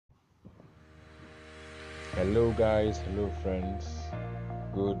Hello, guys. Hello, friends.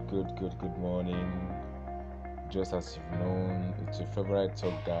 Good morning. Just as you've known, it's your favorite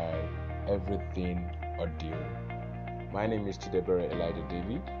talk guy, Everything Audio. My name is Chidebere Elijah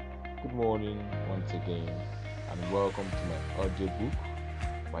David. Good morning once again, and welcome to my audiobook,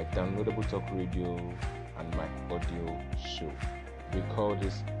 my downloadable talk radio, and my audio show. We call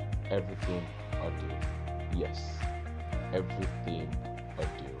this Everything Audio. Yes, Everything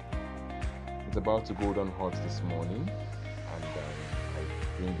Audio. It's about to go down hot this morning, and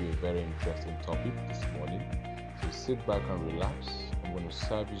I bring you a very interesting topic this morning. So sit back and relax. I'm going to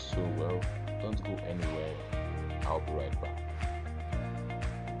serve you so well. Don't go anywhere. I'll be right back.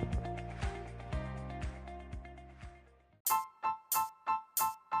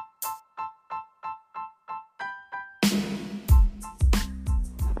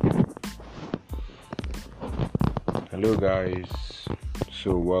 Hello, guys.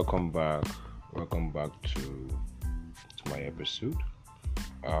 So welcome back. Welcome back to my episode.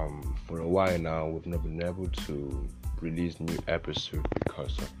 For a while now, we've not been able to release new episode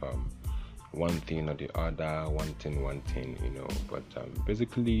because of one thing or the other, one thing, But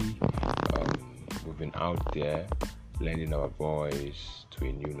basically, we've been out there lending our voice to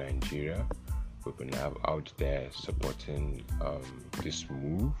a new Nigeria. We've been out there supporting this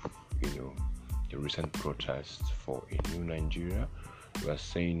move, the recent protests for a new Nigeria. We are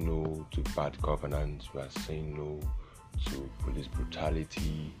saying no to bad governance. We are saying no to police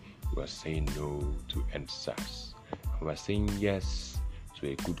brutality. We are saying no to EndSARS. We are saying yes to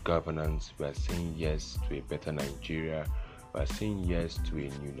a good governance. We are saying yes to a better Nigeria. We are saying yes to a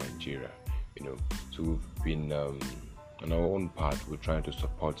new Nigeria. So we've been on our own part. We're trying to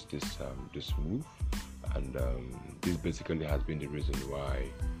support this move, and this basically has been the reason why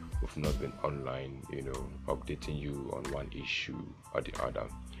we've not been online, updating you on one issue or the other.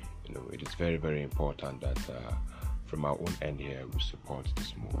 It is very, very important that from our own end here, we support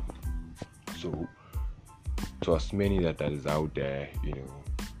this move. So, to as many that is out there,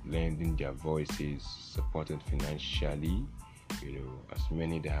 lending their voices, supporting financially, as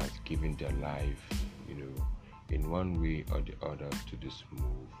many that has given their life, in one way or the other to this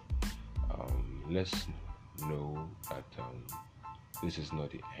move, let's know that this is not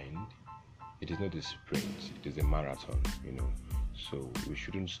the end. It is not a sprint. It is a marathon, So we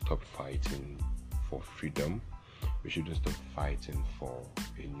shouldn't stop fighting for freedom. We shouldn't stop fighting for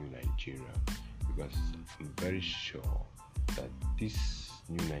a new Nigeria, because I'm very sure that this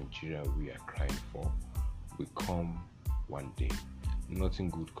new Nigeria we are crying for will come one day. Nothing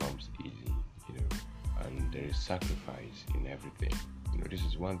good comes easy, and there is sacrifice in everything. This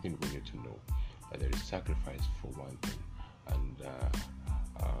is one thing we need to know, that there is sacrifice for one thing. And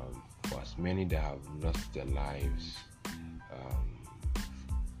for as many that have lost their lives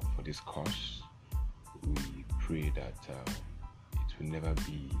for this cause, we pray that it will never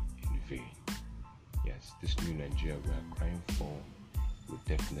be in vain. Yes, this new Nigeria we are crying for will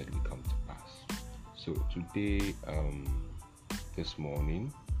definitely come to pass. So today, this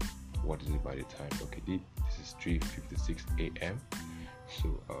morning, what is it by the time? Okay, this is 3:56 a.m. So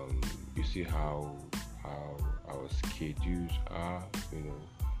you see how our schedules are.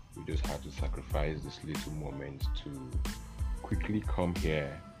 We just had to sacrifice this little moment to quickly come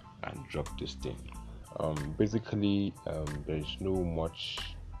here and drop this thing. Basically, there is no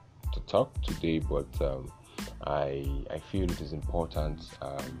much to talk today, but I feel it is important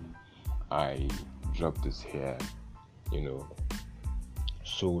I drop this here,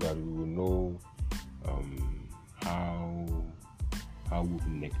 so that we will know how we've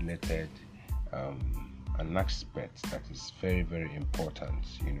neglected an aspect that is very, very important,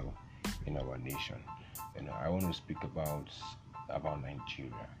 in our nation. I want to speak about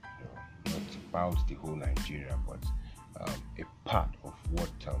Nigeria, not about the whole Nigeria, but a part of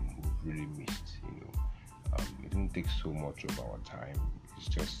what we've really missed. It didn't take so much of our time. It's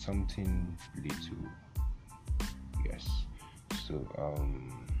just something little. Yes. So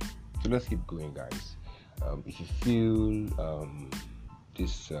let's keep going, guys. If you feel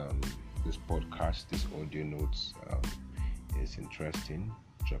this podcast, this audio notes is interesting,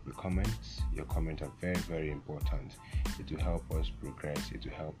 drop a comment. Your comments are very, very important. It will help us progress. It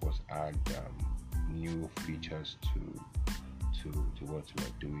will help us add new features to what we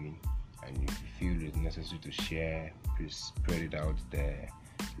are doing. And if you feel it's necessary to share, please spread it out there.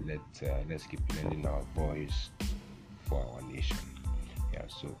 Let's keep lending our voice for our nation. Yeah.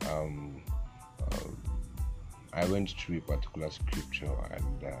 So I went through a particular scripture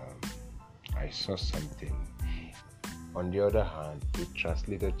and I saw something. On the other hand, it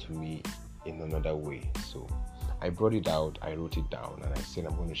translated to me in another way. So I brought it out, I wrote it down, and I said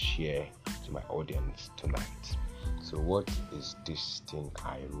I'm going to share to my audience tonight. So what is this thing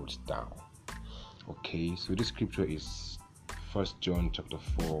I wrote down? Okay, so this scripture is 1 John chapter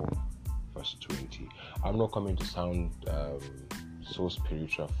 4 verse 20. I'm not coming to sound so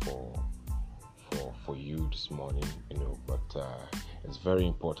spiritual for you this morning, but it's very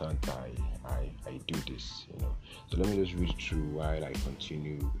important I do this, So let me just read through while I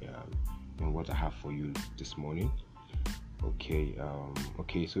continue in what I have for you this morning. Okay,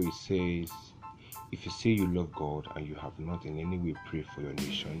 so it says, if you say you love God and you have not in any way prayed for your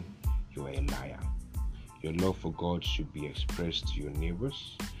nation, you are a liar. Your love for God should be expressed to your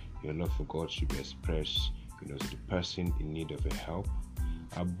neighbors. Your love for God should be expressed, to the person in need of your help.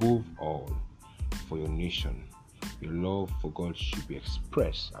 Above all, for your nation, your love for God should be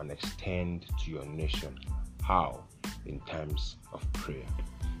expressed and extend to your nation. How? In times of prayer.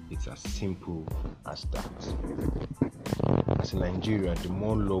 It's as simple as that. As in Nigeria, the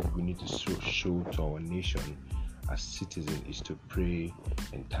more love we need to show to our nation as citizens is to pray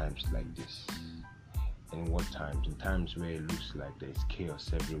in times like this. And in what times? In times where it looks like there is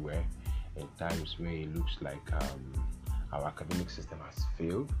chaos everywhere. In times where it looks like our academic system has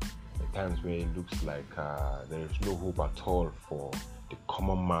failed. In times where it looks like there is no hope at all for the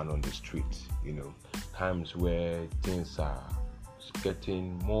common man on the street. Times where things are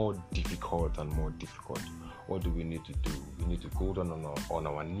getting more difficult and more difficult. What do we need to do? We need to go down on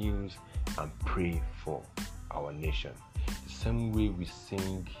our knees and pray for our nation. The same way we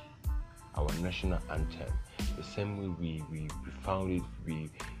sing our national anthem, the same way we found it,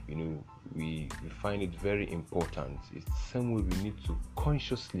 we find it very important. It's the same way we need to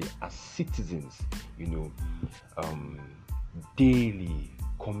consciously, as citizens, daily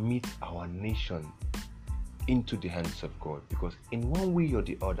commit our nation into the hands of God, because in one way or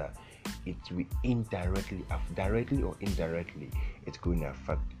the other, it will directly or indirectly, it's going to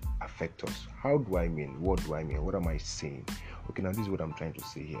affect us. How do I mean? What do I mean? What am I saying? Okay, now this is what I'm trying to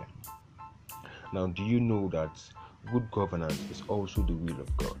say here. Now, do you know that good governance is also the will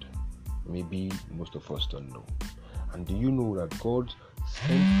of God? Maybe most of us don't know. And do you know that God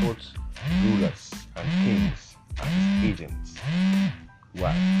sent forth rulers and kings as his agents?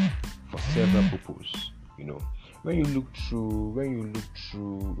 Why? For several purposes. When you look through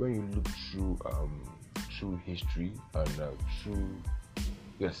history and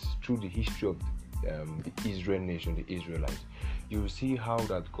through the history of the Israel nation, the Israelites, you will see how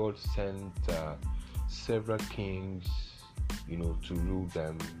that God sent several kings, to rule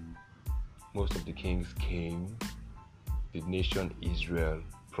them. Most of the kings came, the nation Israel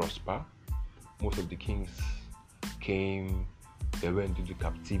prospered. Most of the kings came, they went into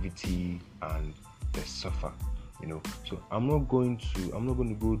captivity and they suffer. So I'm not going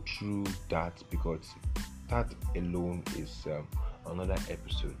to go through that, because that alone is another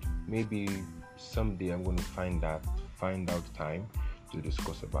episode. Maybe someday I'm going to find out time to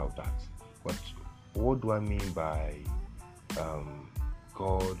discuss about that. But what do I mean by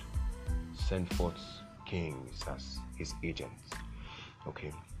God sent forth kings as his agents?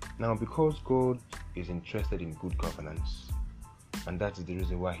 Okay, now because God is interested in good governance, and that is the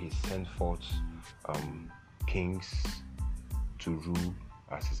reason why he sent forth kings to rule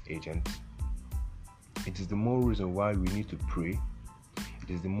as his agents, it is the more reason why we need to pray. It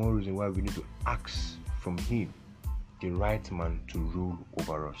is the more reason why we need to ask from him, the right man, to rule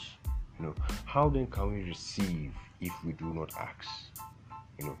over us. How then can we receive if we do not ask?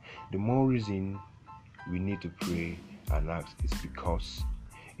 The more reason we need to pray and ask is because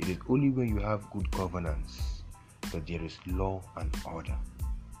it is only when you have good governance that there is law and order.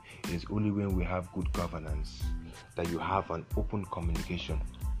 It is only when we have good governance that you have an open communication.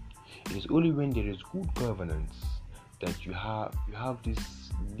 It is only when there is good governance that you have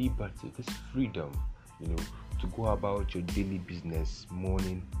this liberty, this freedom, to go about your daily business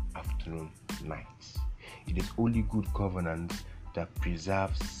morning, afternoon, night. It is only good governance that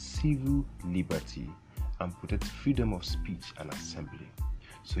preserves civil liberty and protects freedom of speech and assembly.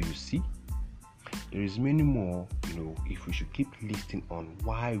 So you see, there is many more, if we should keep listing on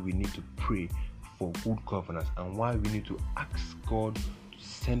why we need to pray for good governance and why we need to ask God to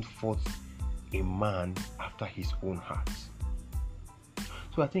send forth a man after his own heart.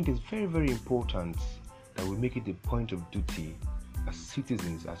 So I think it's very, very important that we make it a point of duty as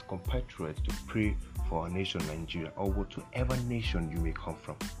citizens, as compatriots, to pray for our nation, Nigeria, or whatever nation you may come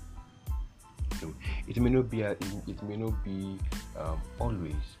from. It may not be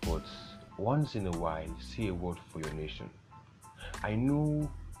always, but once in a while, say a word for your nation. I'm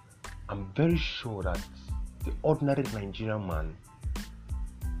very sure that the ordinary Nigerian man,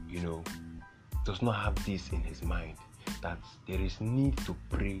 does not have this in his mind, that there is need to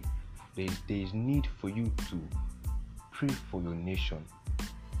pray there is need for you to pray for your nation,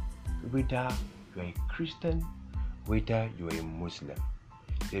 whether you are a Christian, whether you are a Muslim.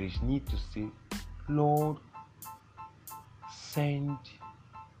 There is need to say, Lord, send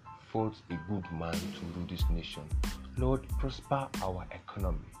forth a good man to rule this nation. Lord, prosper our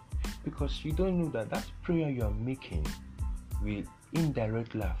economy. Because you don't know that prayer you are making will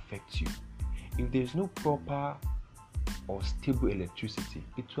indirectly affect you. If there is no proper or stable electricity,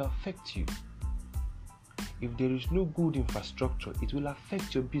 it will affect you. If there is no good infrastructure, it will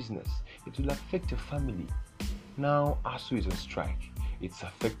affect your business. It will affect your family. Now, ASUU is on strike. It's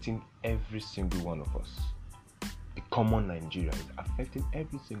affecting every single one of us. The common Nigeria is affecting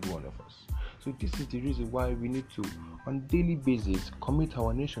every single one of us. So this is the reason why we need to, on a daily basis, commit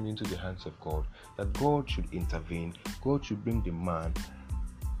our nation into the hands of God. That God should intervene. God should bring the man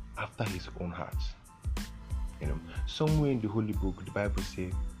after his own heart. Somewhere in the Holy Book, the Bible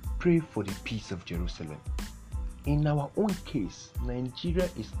says, pray for the peace of Jerusalem. In our own case, Nigeria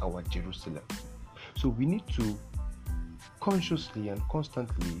is our Jerusalem. So we need to consciously and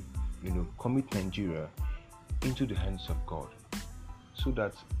constantly, commit Nigeria into the hands of God, so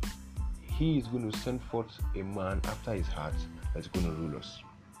that He is going to send forth a man after His heart that's going to rule us.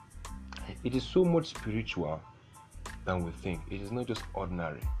 It is so much spiritual than we think. It is not just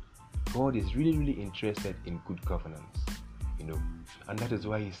ordinary. God is really, really interested in good governance, and that is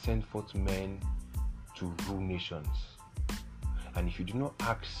why He sent forth men to rule nations. And if we do not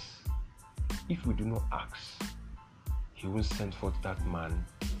ask, He won't send forth that man,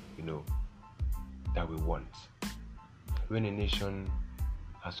 that we want. When a nation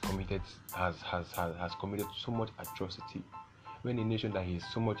has committed so much atrocity, when a nation that he is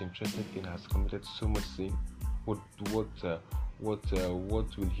so much interested in has committed so much sin, what will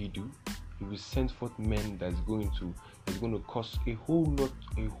He do? He will send forth men that's going to cause a whole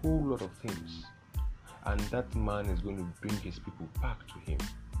lot of things, and that man is going to bring his people back to him.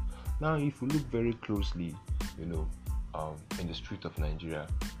 Now, if we look very closely, in the street of Nigeria,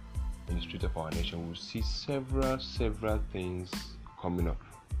 in the street of our nation, we'll see several things coming up,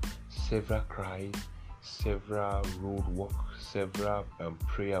 several cries, several road walk, several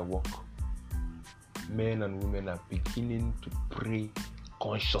prayer walk. Men and women are beginning to pray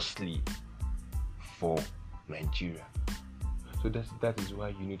consciously for Nigeria. So that is why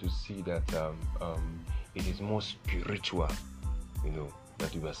you need to see that it is more spiritual,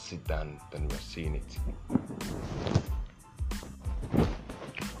 that we are sit down than we are seeing it.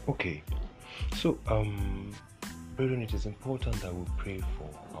 Okay, so brethren, it is important that we pray for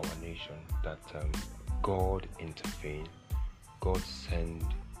our nation, that God intervene, God send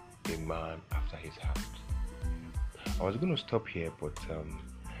a man after His heart. I was going to stop here, but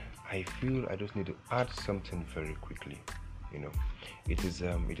I feel I just need to add something very quickly. It is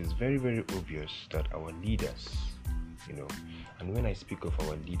very, very obvious that our leaders, and when I speak of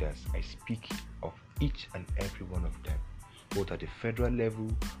our leaders, I speak of each and every one of them, both at the federal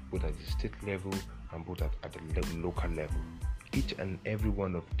level, both at the state level, and both at the local level. Each and every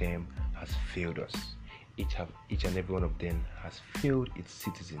one of them has failed us. Each and every one of them has failed its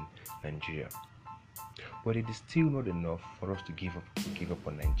citizen, Nigeria. But it is still not enough for us to give up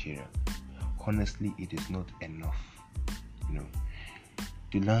on Nigeria. Honestly, it is not enough.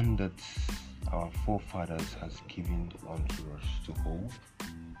 The land that our forefathers has given unto us to hold.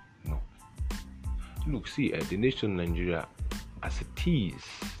 No. Look, see, the nation Nigeria, as it is,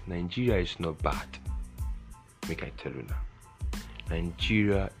 Nigeria is not bad. Make I tell you now.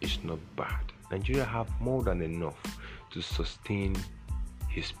 Nigeria is not bad. Nigeria have more than enough to sustain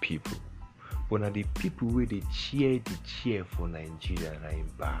his people. But now the people where they cheer for Nigeria na in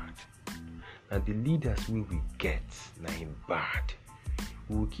bad. Now the leaders we get na in bad.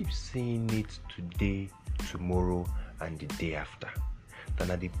 We will keep saying it today, tomorrow, and the day after. That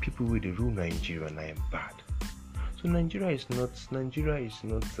are the people where they rule Nigeria na in bad. So Nigeria as it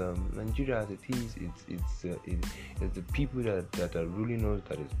is. It's the people that are ruling us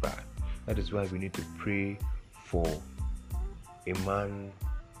that is bad. That is why we need to pray for a man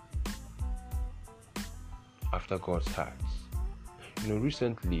after God's heart.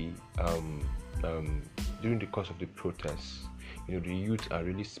 Recently, during the course of the protests, the youth are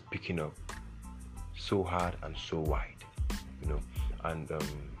really speaking up so hard and so wide. And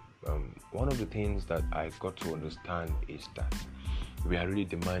one of the things that I got to understand is that we are really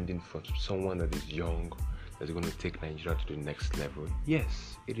demanding for someone that is young, that's going to take Nigeria to the next level.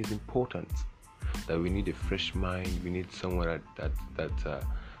 Yes, it is important that we need a fresh mind. We need someone that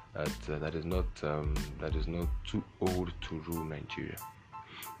is not too old to rule Nigeria.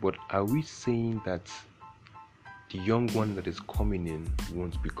 But are we saying that the young one that is coming in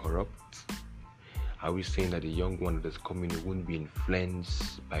won't be corrupt? Are we saying that the young one that is coming in won't be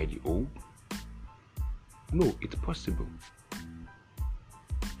influenced by the old? No, it's possible.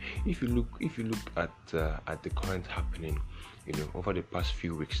 If you look at the current happening, over the past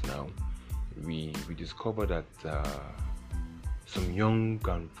few weeks now, we discovered that some young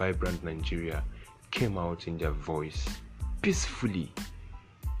and vibrant Nigeria came out in their voice peacefully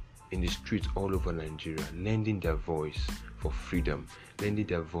in the streets all over Nigeria, lending their voice for freedom, lending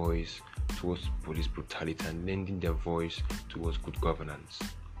their voice towards police brutality, and lending their voice towards good governance.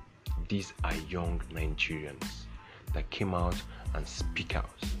 These are young Nigerians that came out and speak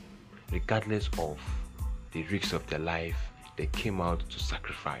out. Regardless of the risks of their life, they came out to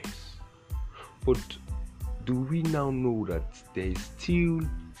sacrifice. But do we now know that there is still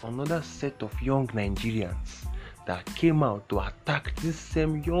another set of young Nigerians that came out to attack these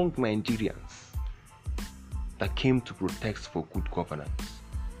same young Nigerians that came to protest for good governance?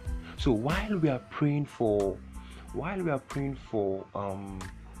 So while we are praying for a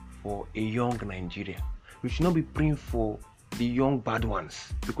young Nigeria, we should not be praying for the young bad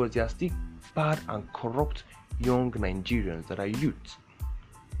ones, because there are still bad and corrupt young Nigerians that are youth.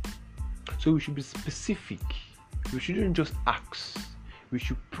 So we should be specific. We shouldn't just ask. We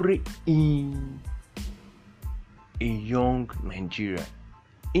should pray in a young Nigeria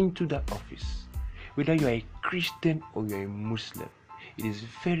into that office. Whether you are a Christian or you are a Muslim, it is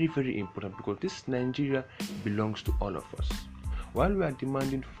very, very important, because this Nigeria belongs to all of us. While we are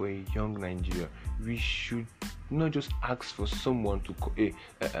demanding for a young Nigeria, we should not just ask for someone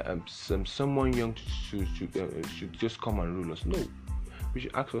someone young should just come and rule us. No, we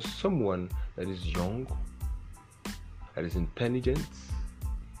should ask for someone that is young, that is intelligent,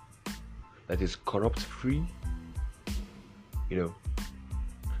 that is corrupt free.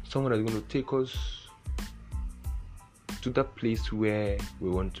 Someone that's going to take us to that place where we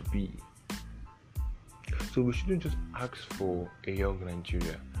want to be. So we shouldn't just ask for a young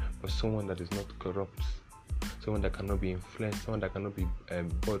Nigeria, but someone that is not corrupt, someone that cannot be influenced, someone that cannot be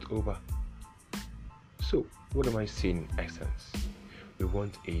bought over. So what am I saying in essence? We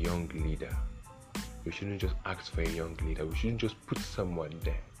want a young leader. We shouldn't just ask for a young leader. We shouldn't just put someone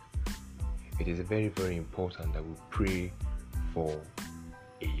there. It is very, very important that we pray for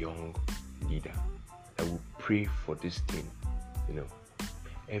a young leader, that we pray for this thing.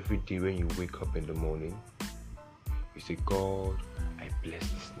 Every day when you wake up in the morning, you say, God, I bless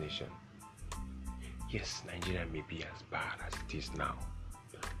this nation. Yes, Nigeria may be as bad as it is now,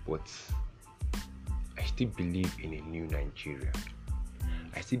 but I still believe in a new Nigeria.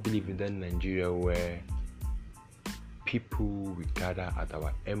 I still believe in that Nigeria where people will gather at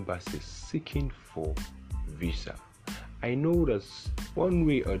our embassies seeking for visa. I know that one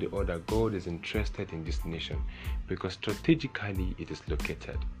way or the other, God is interested in this nation, because strategically it is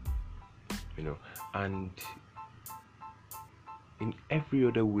located, and in every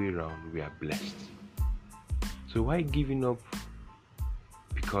other way around, we are blessed. So why giving up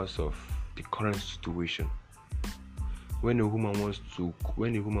because of the current situation? When a woman wants to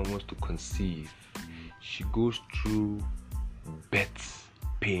conceive, she goes through birth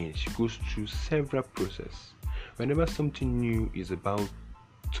pain. She goes through several processes. Whenever something new is about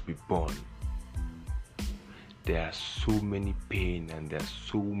to be born, there are so many pain and there are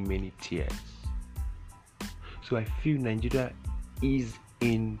so many tears. So I feel Nigeria is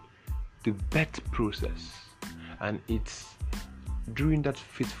in the birth process, and it's during that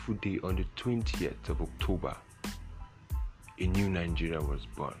fateful day on the 20th of October, a new Nigeria was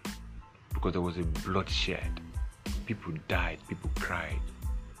born, because there was a bloodshed. People died, people cried.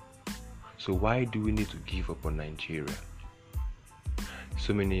 So why do we need to give up on Nigeria?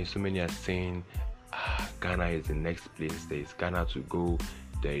 So many are saying Ghana is the next place. There is Ghana to go,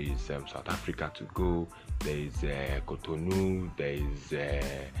 there is South Africa to go, there is Cotonou, there is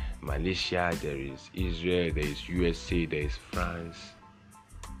Malaysia, there is Israel, there is USA, there is France.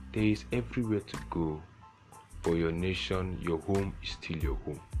 There is everywhere to go. For your nation, your home is still your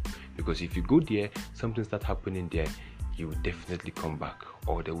home. Because if you go there, something starts happening there, you will definitely come back,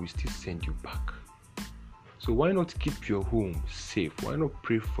 or they will still send you back. So why not keep your home safe? Why not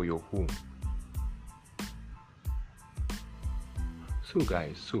pray for your home? So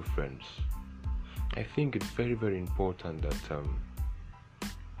guys, friends, I think it's very, very important that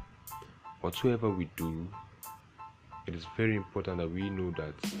whatsoever we do, it is very important that we know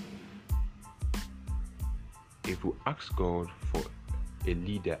that if we ask God for a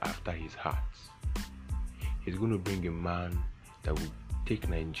leader after his heart, he's going to bring a man that will take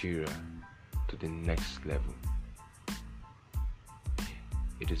Nigeria to the next level.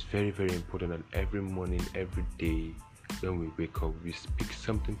 It It is very, very important that every morning, every day, when we wake up, we speak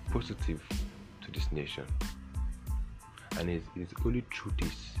something positive to this nation. And it's only through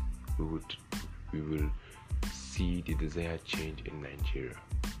this we will see the desired change in Nigeria.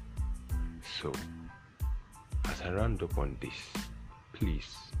 So, as I round up on this,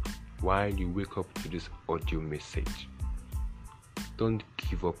 please, while you wake up to this audio message, don't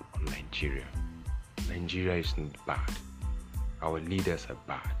give up on Nigeria. Nigeria is not bad. Our leaders are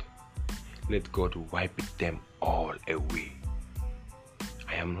bad. Let God wipe them all away.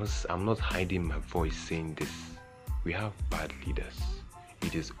 I'm not hiding my voice saying this. We have bad leaders.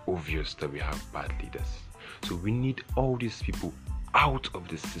 It is obvious that we have bad leaders. So we need all these people out of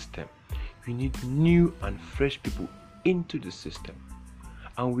the system. We need new and fresh people into the system.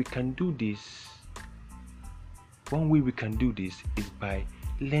 And we can do this. One way we can do this is by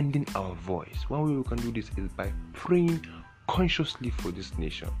lending our voice. One way we can do this is by praying consciously for this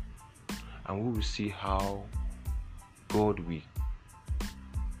nation. And we will see how God will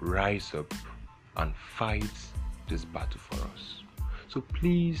rise up and fight this battle for us. So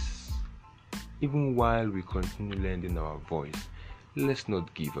please, even while we continue lending our voice, let's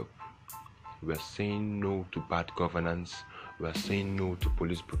not give up. We are saying no to bad governance. We are saying no to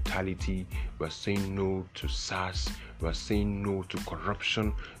police brutality. We are saying no to SARS. We are saying no to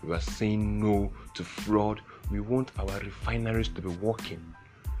corruption. We are saying no to fraud. We want our refineries to be working.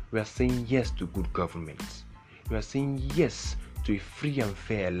 We are saying yes to good government. We are saying yes to a free and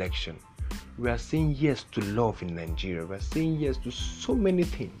fair election. We are saying yes to love in Nigeria. We are saying yes to so many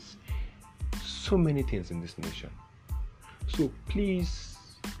things in this nation. So please,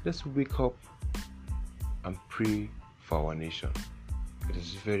 let's wake up and pray for our nation. It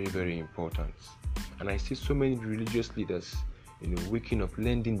is very, very important. And I see so many religious leaders, waking up,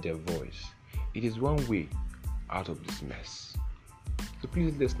 lending their voice. It is one way out of this mess. So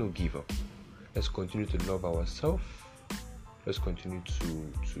please, let's not give up. Let's continue to love ourselves. Let's continue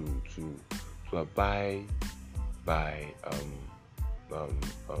to abide by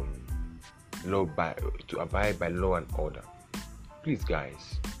law and order. Please,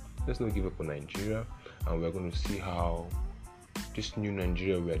 guys, let's not give up on Nigeria, and we're going to see how this new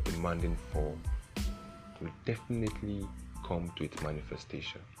Nigeria we are demanding for will definitely come to its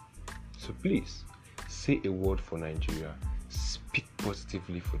manifestation. So please, say a word for Nigeria, speak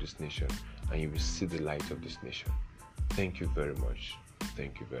positively for this nation, and you will see the light of this nation. Thank you very much.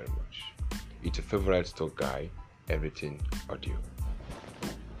 Thank you very much. It's your favorite talk guy, Everything Audio.